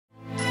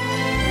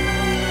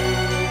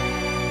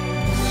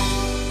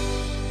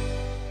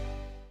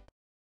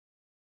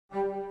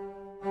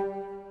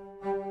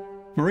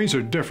Marines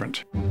are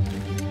different.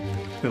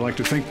 They like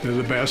to think they're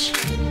the best.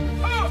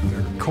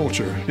 Their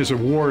culture is a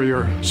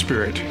warrior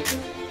spirit.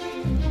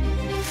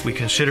 We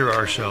consider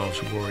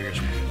ourselves warriors.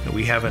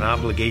 We have an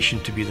obligation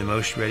to be the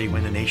most ready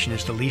when the nation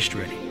is the least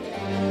ready,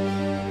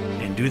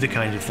 and do the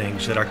kinds of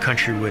things that our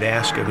country would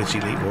ask of its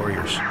elite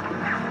warriors.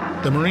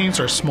 The Marines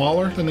are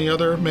smaller than the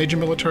other major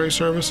military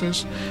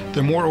services.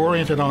 They're more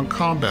oriented on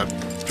combat.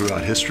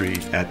 Throughout history,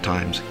 at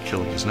times,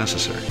 killing is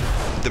necessary.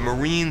 The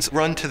Marines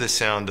run to the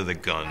sound of the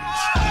guns.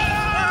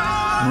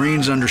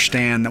 Marines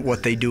understand that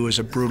what they do is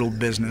a brutal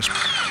business,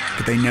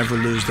 but they never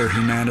lose their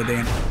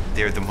humanity.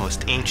 They're the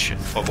most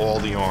ancient of all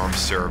the armed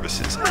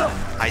services.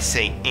 I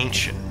say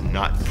ancient,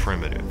 not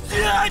primitive.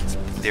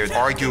 They're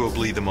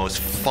arguably the most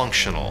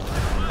functional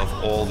of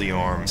all the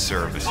armed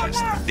services.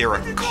 They're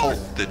a cult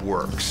that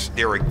works.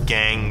 They're a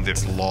gang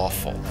that's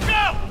lawful.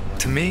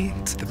 To me,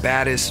 it's the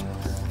baddest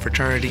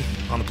fraternity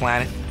on the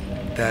planet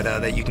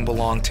that you can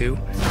belong to.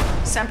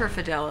 Semper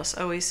Fidelis,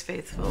 always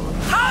faithful.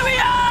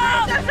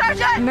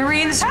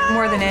 Marines,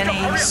 more than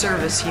any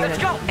service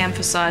unit,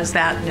 emphasize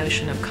that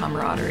notion of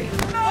camaraderie.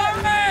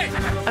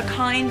 A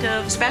kind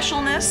of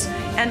specialness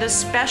and a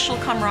special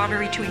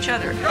camaraderie to each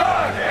other.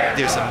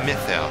 There's a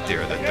myth out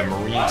there that the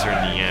Marines are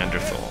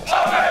Neanderthals.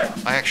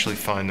 I actually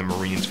find the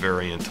Marines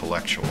very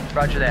intellectual.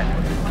 Roger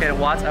that. Okay,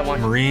 Watts, I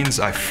want... Marines,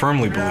 I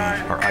firmly believe,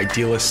 are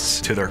idealists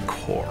to their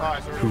core,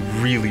 who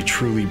really,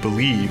 truly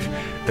believe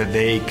that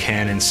they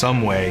can, in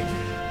some way,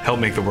 help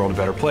make the world a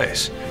better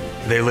place.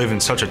 They live in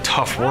such a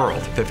tough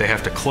world that they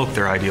have to cloak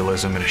their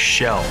idealism in a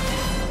shell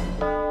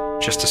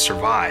just to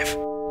survive.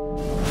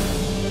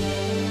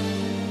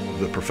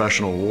 The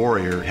professional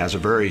warrior has a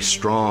very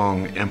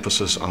strong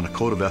emphasis on a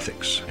code of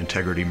ethics.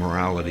 Integrity,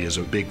 morality is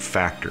a big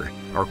factor.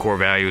 Our core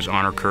values,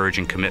 honor, courage,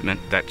 and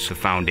commitment, that's the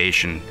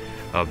foundation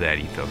of that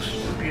ethos.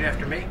 Repeat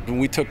after me. When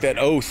we took that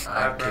oath,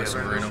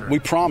 we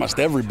promised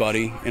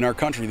everybody in our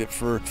country that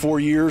for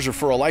 4 years or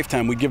for a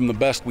lifetime we'd give them the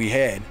best we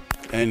had,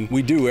 and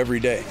we do every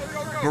day.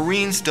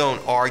 Marines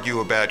don't argue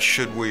about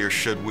should we or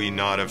should we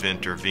not have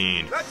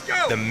intervened.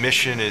 The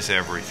mission is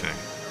everything.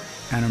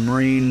 And a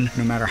Marine,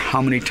 no matter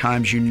how many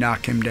times you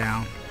knock him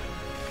down,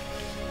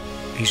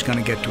 he's going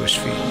to get to his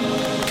feet.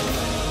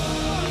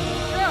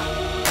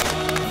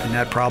 And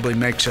that probably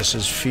makes us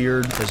as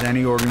feared as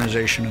any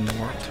organization in the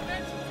world.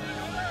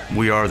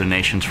 We are the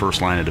nation's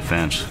first line of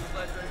defense.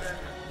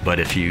 But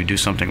if you do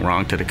something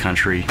wrong to the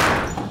country,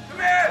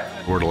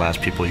 we're the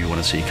last people you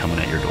want to see coming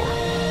at your door.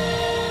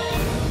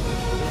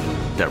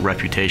 That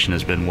reputation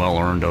has been well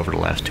earned over the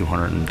last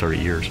 230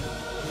 years.